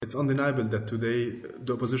it's undeniable that today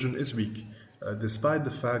the opposition is weak, despite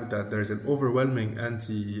the fact that there is an overwhelming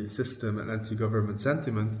anti-system and anti-government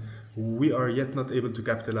sentiment. We are yet not able to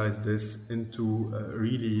capitalize this into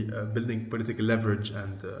really building political leverage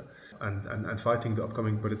and fighting the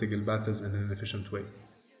upcoming political battles in an efficient way.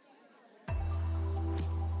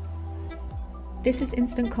 This is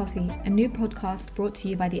Instant Coffee, a new podcast brought to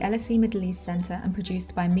you by the LSE Middle East Centre and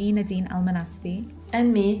produced by me, Nadine Al-Manasfi.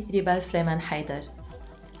 And me, Ribal Sleiman Haider.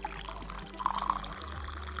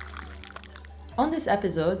 On this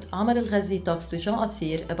episode, Omar Al-Ghazi talks to Jean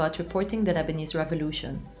Kassir about reporting the Lebanese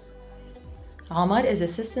revolution. Omar is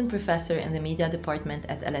assistant professor in the media department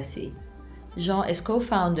at LSE. Jean is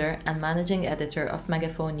co-founder and managing editor of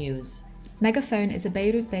Megaphone News. Megaphone is a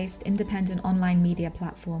Beirut-based independent online media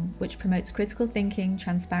platform which promotes critical thinking,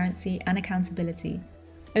 transparency and accountability.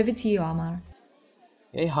 Over to you, Omar.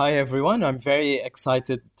 Hey, hi everyone. I'm very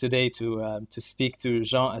excited today to speak to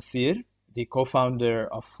Jean Kassir, the co-founder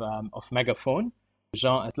of Megaphone.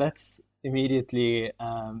 Jean, let's immediately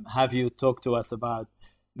have you talk to us about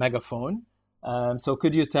Megaphone. So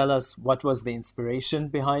could you tell us what was the inspiration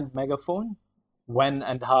behind Megaphone? When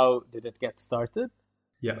and how did it get started?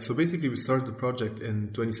 Yeah, so basically we started the project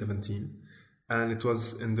in 2017, and it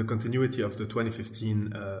was in the continuity of the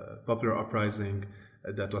 2015 popular uprising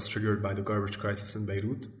that was triggered by the garbage crisis in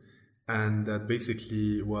Beirut. And that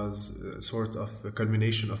basically was sort of a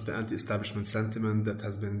culmination of the anti-establishment sentiment that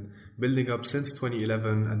has been building up since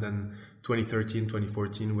 2011 and then 2013,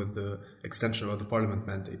 2014 with the extension of the parliament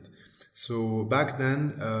mandate. So back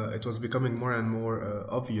then, it was becoming more and more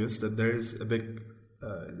obvious that there is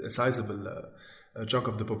a sizable chunk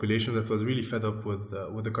of the population that was really fed up with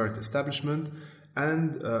the current establishment,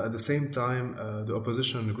 and at the same time the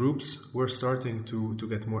opposition groups were starting to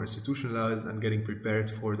get more institutionalized and getting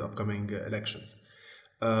prepared for the upcoming elections.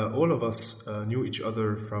 All of us knew each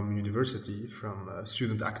other from university, from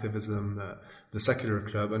student activism, the secular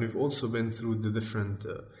club, and we've also been through the different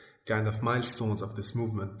kind of milestones of this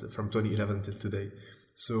movement from 2011 till today.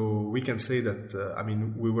 So we can say that,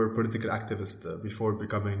 we were political activists before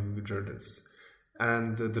becoming journalists.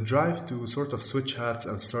 And the drive to sort of switch hats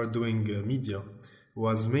and start doing media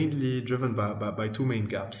was mainly driven by two main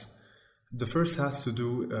gaps. The first has to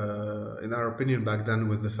do, in our opinion back then,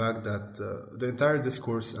 with the fact that the entire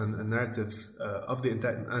discourse and narratives of the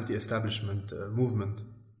anti-establishment movement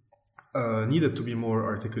needed to be more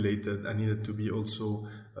articulated and needed to be also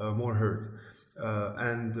more heard.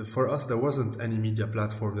 And for us, there wasn't any media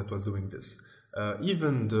platform that was doing this.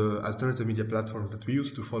 Even the alternative media platforms that we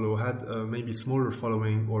used to follow had maybe smaller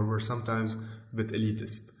following or were sometimes a bit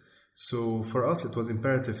elitist. So for us, it was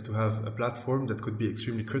imperative to have a platform that could be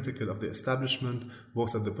extremely critical of the establishment,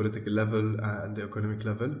 both at the political level and the economic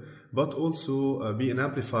level, but also be an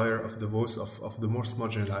amplifier of the voice of the most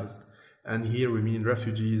marginalized. And here we mean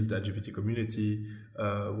refugees, the LGBT community,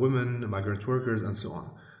 women, migrant workers, and so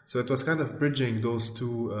on. So it was kind of bridging those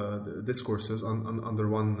two discourses under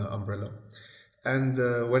one umbrella. And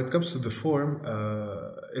when it comes to the form,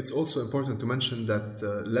 it's also important to mention that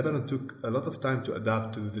Lebanon took a lot of time to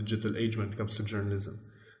adapt to the digital age when it comes to journalism.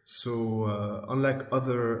 So unlike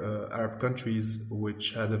other Arab countries,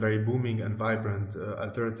 which had a very booming and vibrant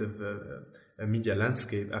alternative media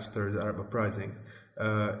landscape after the Arab uprisings,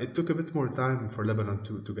 it took a bit more time for Lebanon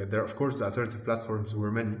to get there. Of course, the alternative platforms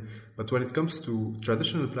were many, but when it comes to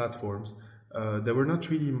traditional platforms, they were not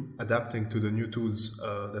really adapting to the new tools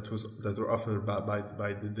that were offered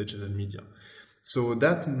by the digital media. So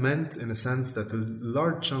that meant, in a sense, that a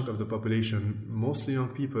large chunk of the population, mostly young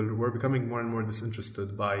people, were becoming more and more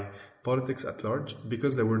disinterested by politics at large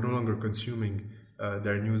because they were no longer consuming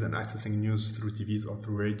their news and accessing news through TVs or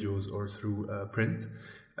through radios or through print.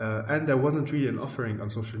 And there wasn't really an offering on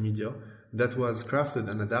social media that was crafted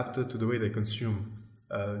and adapted to the way they consume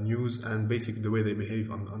news and basically the way they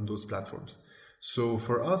behave on those platforms. So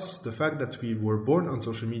for us, the fact that we were born on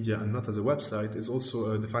social media and not as a website is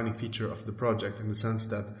also a defining feature of the project, in the sense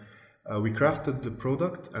that we crafted the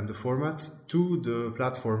product and the formats to the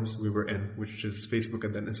platforms we were in, which is Facebook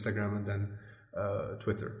and then Instagram and then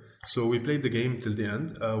Twitter. So we played the game till the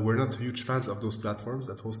end. We're not huge fans of those platforms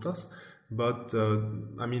that host us, but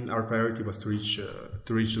our priority was to reach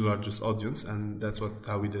the largest audience, and that's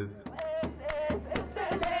how we did it.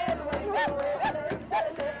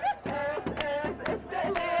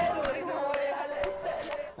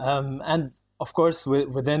 And of course,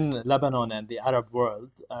 within Lebanon and the Arab world,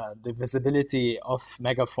 the visibility of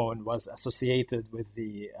Megaphone was associated with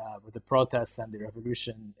the protests and the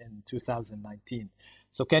revolution in 2019.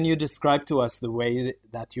 So can you describe to us the way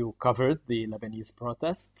that you covered the Lebanese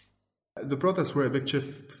protests? The protests were a big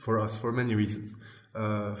shift for us for many reasons.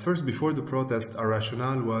 First, before the protest, our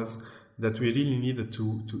rationale was that we really needed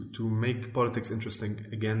to make politics interesting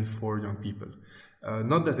again for young people.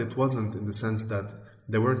 Not that it wasn't, in the sense that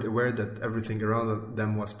they weren't aware that everything around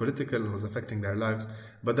them was political and was affecting their lives,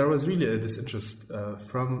 but there was really a disinterest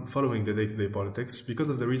from following the day-to-day politics because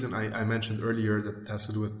of the reason I mentioned earlier that has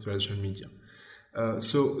to do with traditional media.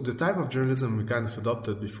 So the type of journalism we kind of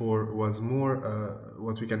adopted before was more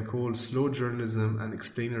what we can call slow journalism and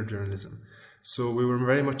explainer journalism. So we were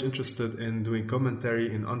very much interested in doing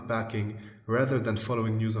commentary, in unpacking, rather than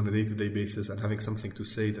following news on a day-to-day basis and having something to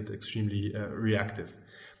say that's extremely reactive.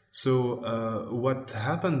 So what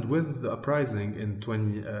happened with the uprising in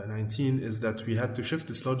 2019 is that we had to shift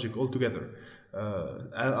this logic altogether.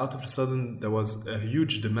 Out of a sudden, there was a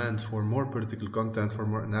huge demand for more political content, for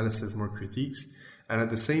more analysis, more critiques. And at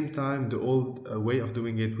the same time, the old way of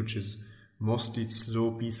doing it, which is mostly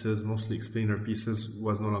slow pieces, mostly explainer pieces,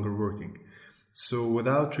 was no longer working. So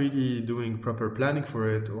without really doing proper planning for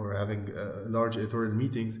it or having large editorial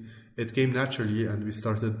meetings, it came naturally and we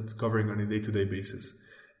started covering on a day-to-day basis.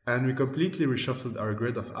 And we completely reshuffled our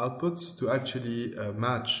grid of outputs to actually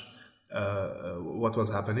match what was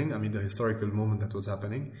happening, the historical moment that was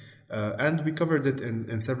happening. And we covered it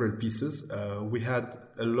in several pieces. We had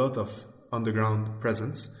a lot of underground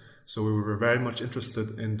presence, so we were very much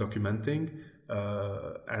interested in documenting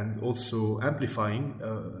and also amplifying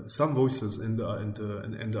some voices in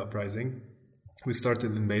the uprising. We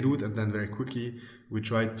started in Beirut, and then very quickly we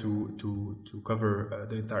tried to cover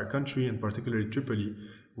the entire country, and particularly Tripoli,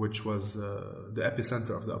 which was the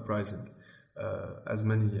epicenter of the uprising, as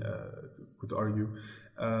many could argue.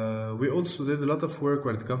 We also did a lot of work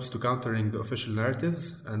when it comes to countering the official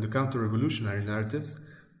narratives and the counter-revolutionary narratives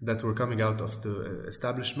that were coming out of the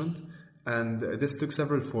establishment. And this took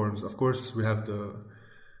several forms. Of course, we have the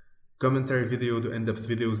commentary video, the in-depth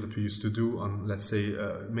videos that we used to do on, let's say,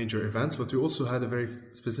 major events, but we also had a very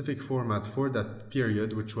specific format for that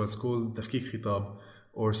period, which was called تفكيك خطاب,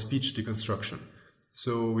 or speech deconstruction.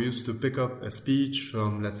 So we used to pick up a speech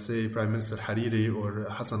from, let's say, Prime Minister Hariri or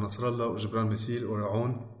Hassan Nasrallah or Gibran Bassil or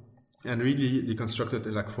Aoun, and really deconstruct it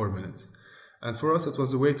in like 4 minutes. And for us, it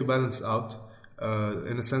was a way to balance out,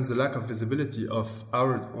 in a sense, the lack of visibility of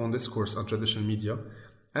our own discourse on traditional media,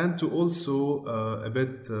 and to also a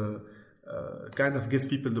bit kind of give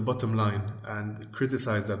people the bottom line and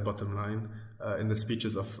criticize that bottom line in the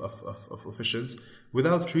speeches of officials,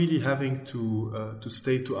 without really having to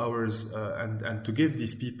stay 2 hours and to give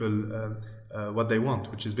these people what they want,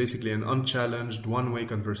 which is basically an unchallenged one-way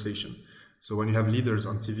conversation. So when you have leaders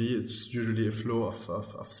on TV, it's usually a flow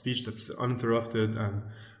of speech that's uninterrupted, and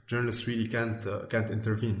journalists really can't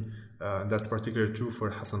intervene. That's particularly true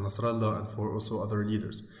for Hassan Nasrallah and for also other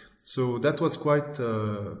leaders. So that was quite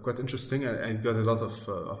interesting, and got a lot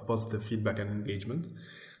of positive feedback and engagement.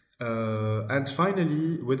 And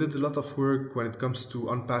finally, we did a lot of work when it comes to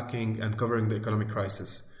unpacking and covering the economic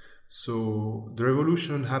crisis. So the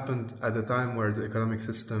revolution happened at a time where the economic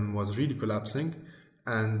system was really collapsing,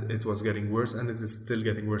 and it was getting worse, and it is still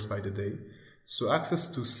getting worse by the day. So access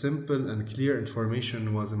to simple and clear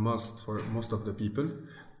information was a must for most of the people.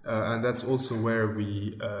 And that's also where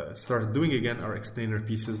we started doing again our explainer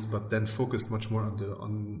pieces, but then focused much more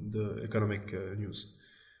on the economic news.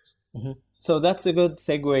 Mm-hmm. So that's a good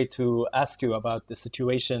segue to ask you about the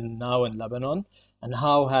situation now in Lebanon, and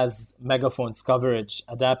how has Megaphone's coverage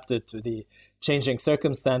adapted to the changing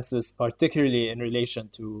circumstances, particularly in relation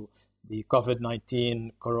to the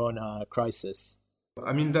COVID-19 corona crisis?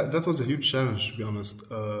 That was a huge challenge, to be honest.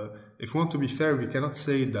 If we want to be fair, we cannot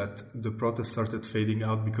say that the protest started fading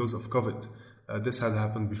out because of COVID. This had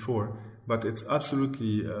happened before, but it's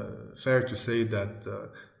absolutely fair to say that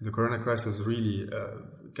the corona crisis really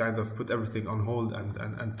kind of put everything on hold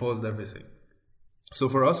and paused everything. So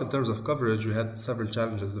for us, in terms of coverage, we had several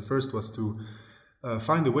challenges. The first was to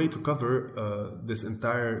find a way to cover this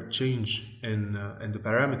entire change in the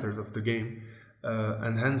parameters of the game,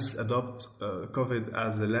 and hence adopt COVID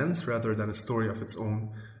as a lens rather than a story of its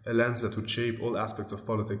own, a lens that would shape all aspects of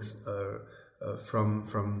politics,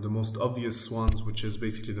 from the most obvious ones, which is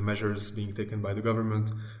basically the measures being taken by the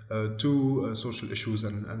government, to social issues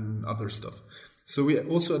and other stuff. So we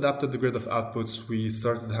also adapted the grid of outputs. We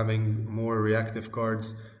started having more reactive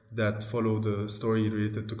cards that follow the story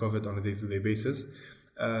related to COVID on a day-to-day basis.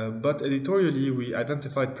 But editorially, we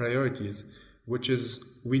identified priorities, which is,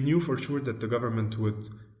 we knew for sure that the government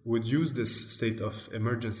would use this state of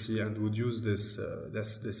emergency and would use this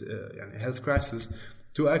health crisis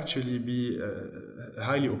to actually be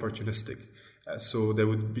highly opportunistic. So they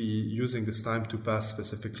would be using this time to pass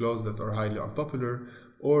specific laws that are highly unpopular,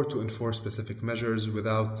 or to enforce specific measures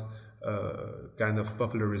without kind of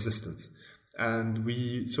popular resistance. And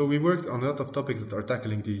we worked on a lot of topics that are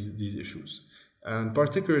tackling these issues. And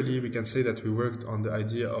particularly, we can say that we worked on the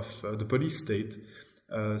idea of the police state.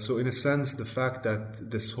 So in a sense, the fact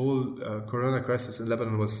that this whole corona crisis in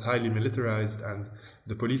Lebanon was highly militarized, and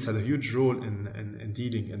the police had a huge role in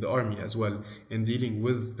dealing, in the army as well, in dealing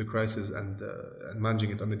with the crisis and managing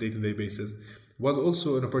it on a day-to-day basis, was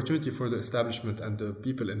also an opportunity for the establishment and the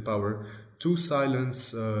people in power to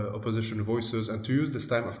silence opposition voices and to use this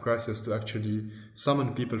time of crisis to actually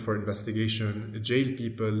summon people for investigation, jail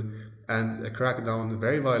people, and crack down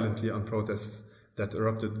very violently on protests that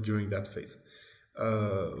erupted during that phase.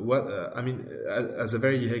 As a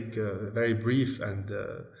very brief and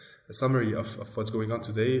summary of what's going on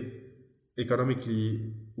today,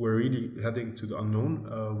 economically, we're really heading to the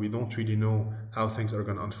unknown. We don't really know how things are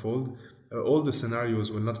going to unfold. All the scenarios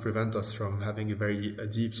will not prevent us from having a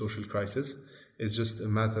deep social crisis. It's just a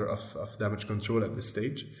matter of damage control at this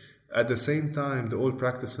stage. At the same time, the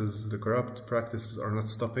corrupt practices are not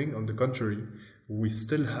stopping. On the contrary, we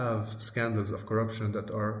still have scandals of corruption that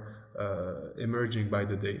are emerging by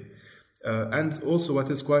the day. And also what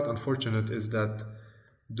is quite unfortunate is that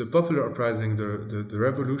the popular uprising, the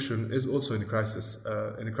revolution, is also in a crisis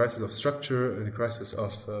of structure, in a crisis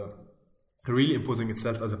of really imposing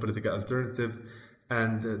itself as a political alternative.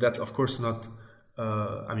 And that's, of course, not,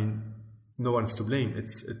 no one's to blame.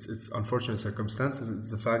 It's unfortunate circumstances. It's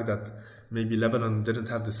the fact that maybe Lebanon didn't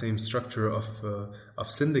have the same structure of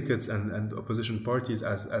syndicates and opposition parties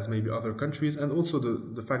as maybe other countries, and also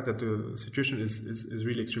the fact that the situation is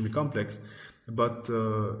really extremely complex. But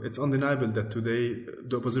it's undeniable that today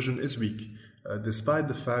the opposition is weak, despite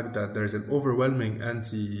the fact that there is an overwhelming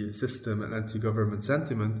anti-system and anti-government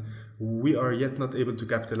sentiment. We are yet not able to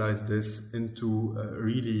capitalize this into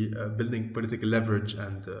really building political leverage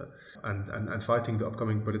and fighting the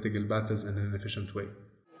upcoming political battles in an efficient way.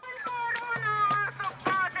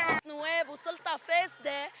 وسلطة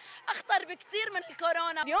فاسدة أخطر بكتير من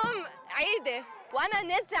الكورونا. اليوم عيدة وأنا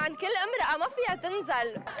نازلة عن كل امرأة ما فيها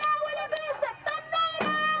تنزل.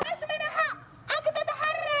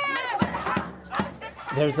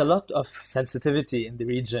 There's a lot of sensitivity in the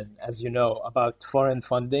region, as you know, about foreign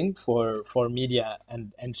funding for media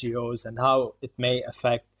and NGOs and how it may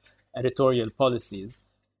affect editorial policies.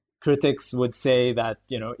 Critics would say that,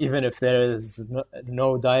 even if there is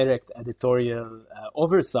no direct editorial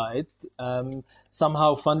oversight,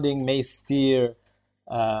 somehow funding may steer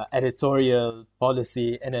editorial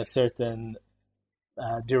policy in a certain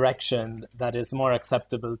direction that is more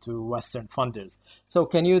acceptable to Western funders. So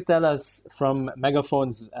can you tell us from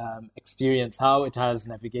Megaphone's experience how it has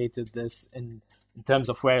navigated this in terms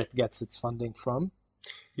of where it gets its funding from?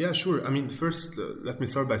 Yeah, sure. First, let me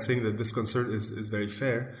start by saying that this concern is very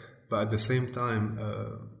fair, but at the same time,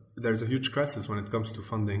 there's a huge crisis when it comes to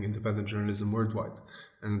funding independent journalism worldwide.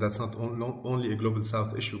 And that's not only a Global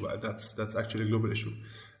South issue, but that's actually a global issue.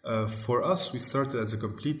 For us, we started as a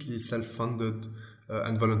completely self-funded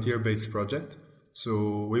and volunteer-based project.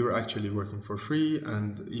 So we were actually working for free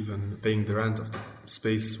and even paying the rent of the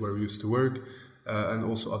space where we used to work and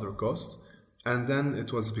also other costs. And then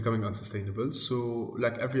it was becoming unsustainable. So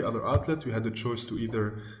like every other outlet, we had the choice to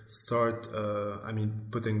either start,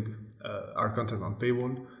 putting our content on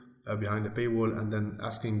paywall, behind a paywall, and then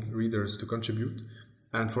asking readers to contribute.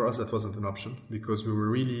 And for us, that wasn't an option because we were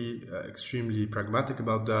really extremely pragmatic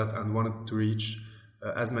about that and wanted to reach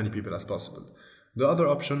as many people as possible. The other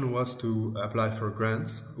option was to apply for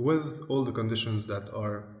grants with all the conditions that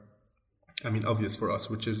are, obvious for us,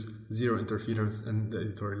 which is zero interference in the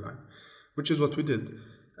editorial line, which is what we did.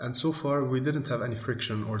 And so far, we didn't have any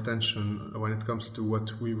friction or tension when it comes to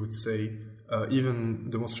what we would say, even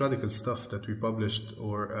the most radical stuff that we published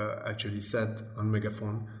or actually said on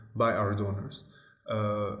Megaphone by our donors.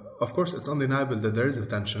 Of course, it's undeniable that there is a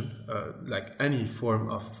tension, like any form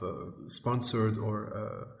of sponsored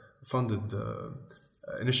or funded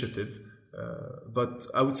initiative. But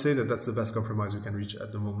I would say that that's the best compromise we can reach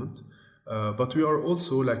at the moment. But we are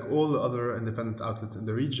also, like all the other independent outlets in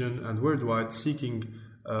the region and worldwide, seeking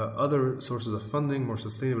other sources of funding, more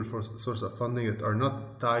sustainable sources of funding that are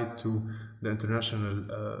not tied to the international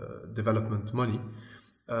development money,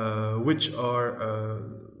 which are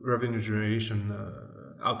revenue generation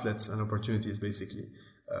outlets and opportunities, basically.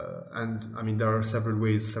 There are several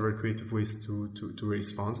creative ways to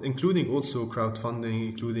raise funds, including also crowdfunding,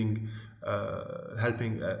 including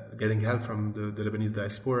getting help from the Lebanese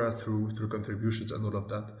diaspora through contributions and all of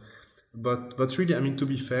that. But really, to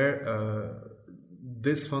be fair,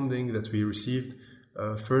 this funding that we received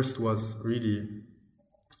first was really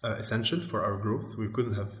essential for our growth. We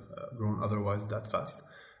couldn't have grown otherwise that fast.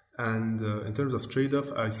 And in terms of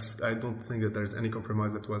trade-off, I don't think that there's any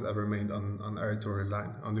compromise that was ever made on our editorial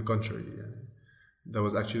line. On the contrary, there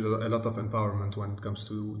was actually a lot of empowerment when it comes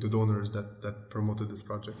to the donors that promoted this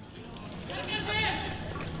project.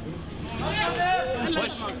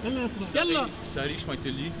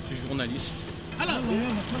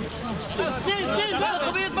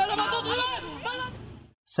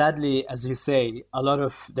 Sadly, as you say,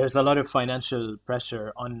 there's a lot of financial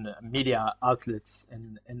pressure on media outlets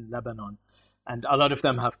in Lebanon, and a lot of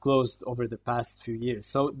them have closed over the past few years.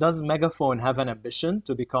 So does Megaphone have an ambition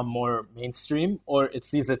to become more mainstream, or it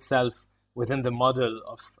sees itself within the model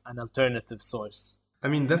of an alternative source? I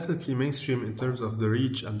mean, definitely mainstream in terms of the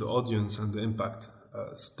reach and the audience and the impact.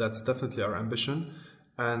 That's definitely our ambition.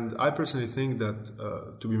 And I personally think that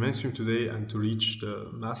to be mainstream today and to reach the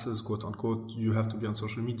masses, quote unquote, you have to be on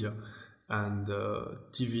social media. And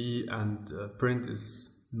TV and print is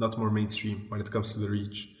not more mainstream when it comes to the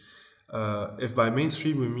reach. If by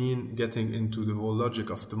mainstream we mean getting into the whole logic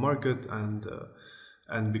of the market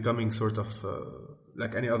and becoming sort of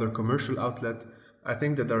like any other commercial outlet, I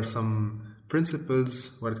think that there are some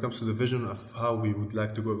principles when it comes to the vision of how we would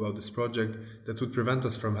like to go about this project that would prevent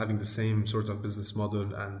us from having the same sort of business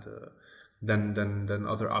model and than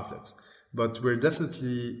other outlets. But we're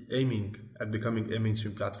definitely aiming at becoming a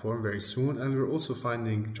mainstream platform very soon, and we're also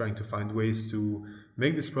trying to find ways to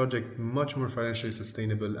make this project much more financially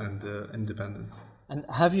sustainable and independent. And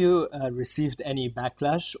have you received any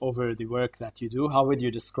backlash over the work that you do? How would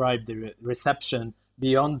you describe the reception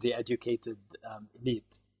beyond the educated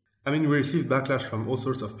elite? I mean, we received backlash from all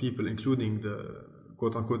sorts of people, including the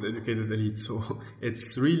quote-unquote educated elite. So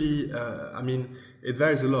it's really, it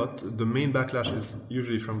varies a lot. The main backlash is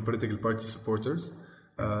usually from political party supporters.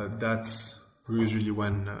 That's usually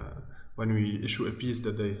when we issue a piece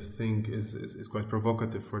that they think is quite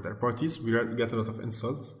provocative for their parties. We get a lot of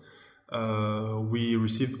insults. We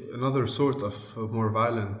received another sort of more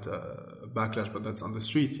violent backlash, but that's on the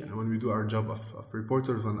street. And when we do our job of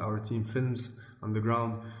reporters, when our team films on the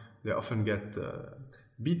ground, they often get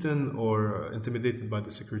beaten or intimidated by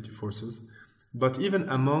the security forces. But even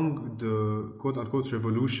among the quote-unquote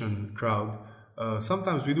revolution crowd,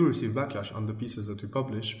 sometimes we do receive backlash on the pieces that we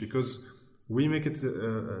publish because we make it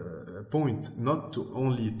a point not to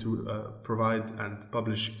only to provide and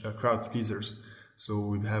publish crowd pleasers. So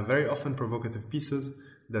we have very often provocative pieces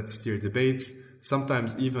that steer debates.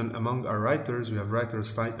 Sometimes even among our writers, we have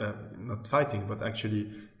writers not fighting, but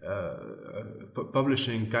actually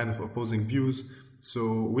publishing kind of opposing views.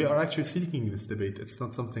 So we are actually seeking this debate. It's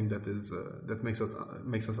not something that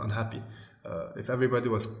makes us unhappy. If everybody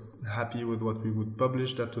was happy with what we would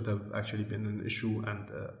publish, that would have actually been an issue and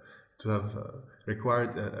to have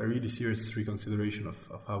required a really serious reconsideration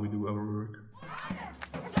of how we do our work.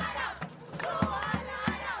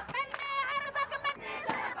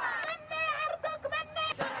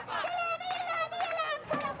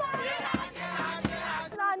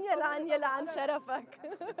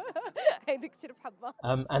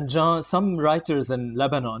 And Jean, some writers in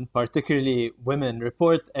Lebanon, particularly women,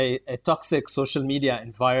 report a toxic social media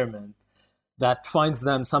environment that finds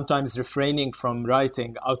them sometimes refraining from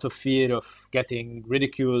writing out of fear of getting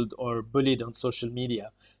ridiculed or bullied on social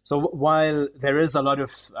media. So while there is a lot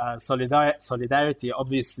of solidarity,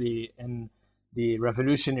 obviously, in the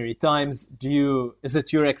revolutionary times, is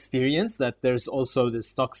it your experience that there's also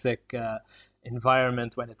this toxic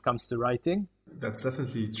environment when it comes to writing? That's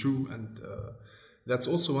definitely true, and that's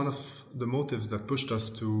also one of the motives that pushed us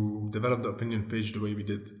to develop the opinion page the way we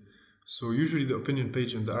did. So usually the opinion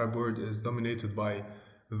page in the Arab world is dominated by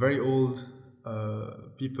very old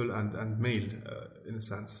people and male in a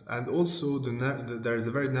sense, and also there is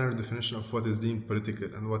a very narrow definition of what is deemed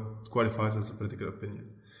political and what qualifies as a political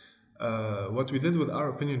opinion. What we did with our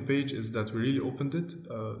opinion page is that we really opened it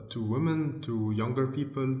to women, to younger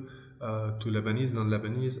people, to Lebanese,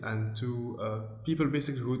 non-Lebanese, and to people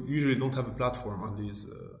basically who usually don't have a platform on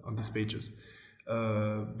these pages.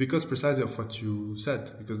 Because precisely of what you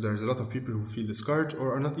said, because there's a lot of people who feel discouraged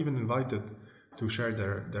or are not even invited to share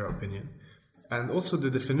their opinion. And also the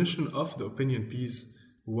definition of the opinion piece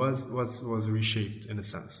was reshaped in a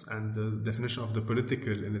sense, and the definition of the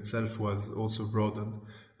political in itself was also broadened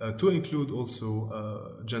to include also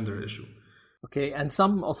a gender issue. Okay, and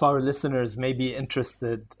some of our listeners may be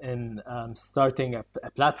interested in starting a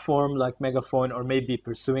platform like Megaphone, or maybe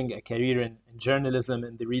pursuing a career in journalism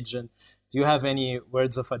in the region. Do you have any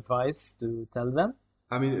words of advice to tell them?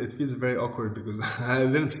 I mean, it feels very awkward because I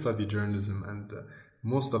didn't study journalism, and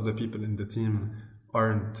most of the people in the team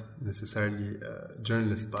aren't necessarily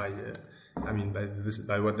journalists by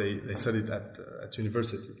what they studied at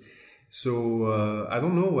university. So I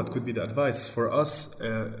don't know what could be the advice. For us,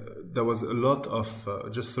 there was a lot of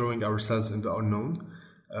just throwing ourselves in the unknown.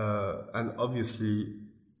 And obviously,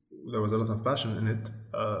 there was a lot of passion in it.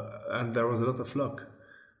 And there was a lot of luck.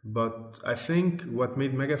 But I think what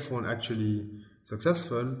made Megaphone actually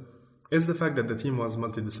successful is the fact that the team was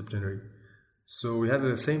multidisciplinary. So we had at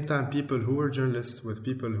the same time people who were journalists with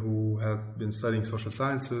people who have been studying social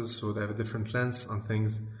sciences, so they have a different lens on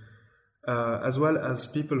things, as well as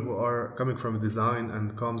people who are coming from a design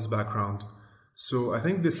and comms background. So I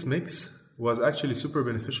think this mix was actually super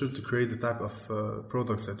beneficial to create the type of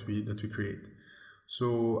products that we create.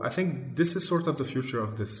 So I think this is sort of the future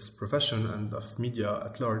of this profession and of media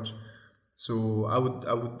at large. So I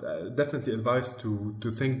would definitely advise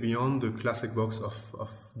to think beyond the classic box of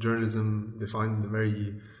journalism defined in a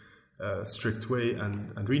very strict way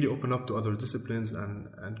and really open up to other disciplines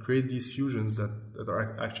and create these fusions that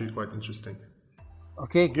are actually quite interesting.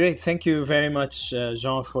 Okay, great. Thank you very much,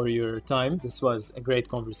 Jean, for your time. This was a great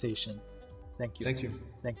conversation. Thank you. Thank you.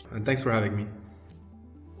 Thank you. And thanks for having me.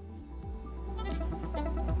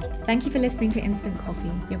 Thank you for listening to Instant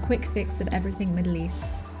Coffee, your quick fix of everything Middle East.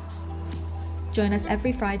 Join us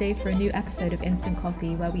every Friday for a new episode of Instant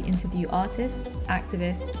Coffee where we interview artists,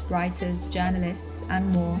 activists, writers, journalists, and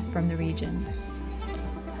more from the region.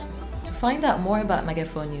 To find out more about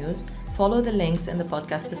Megaphone news, follow the links in the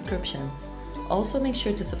podcast description. Also make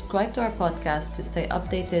sure to subscribe to our podcast to stay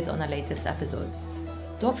updated on our latest episodes.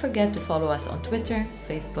 Don't forget to follow us on Twitter,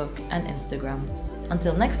 Facebook, and Instagram.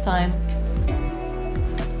 Until next time!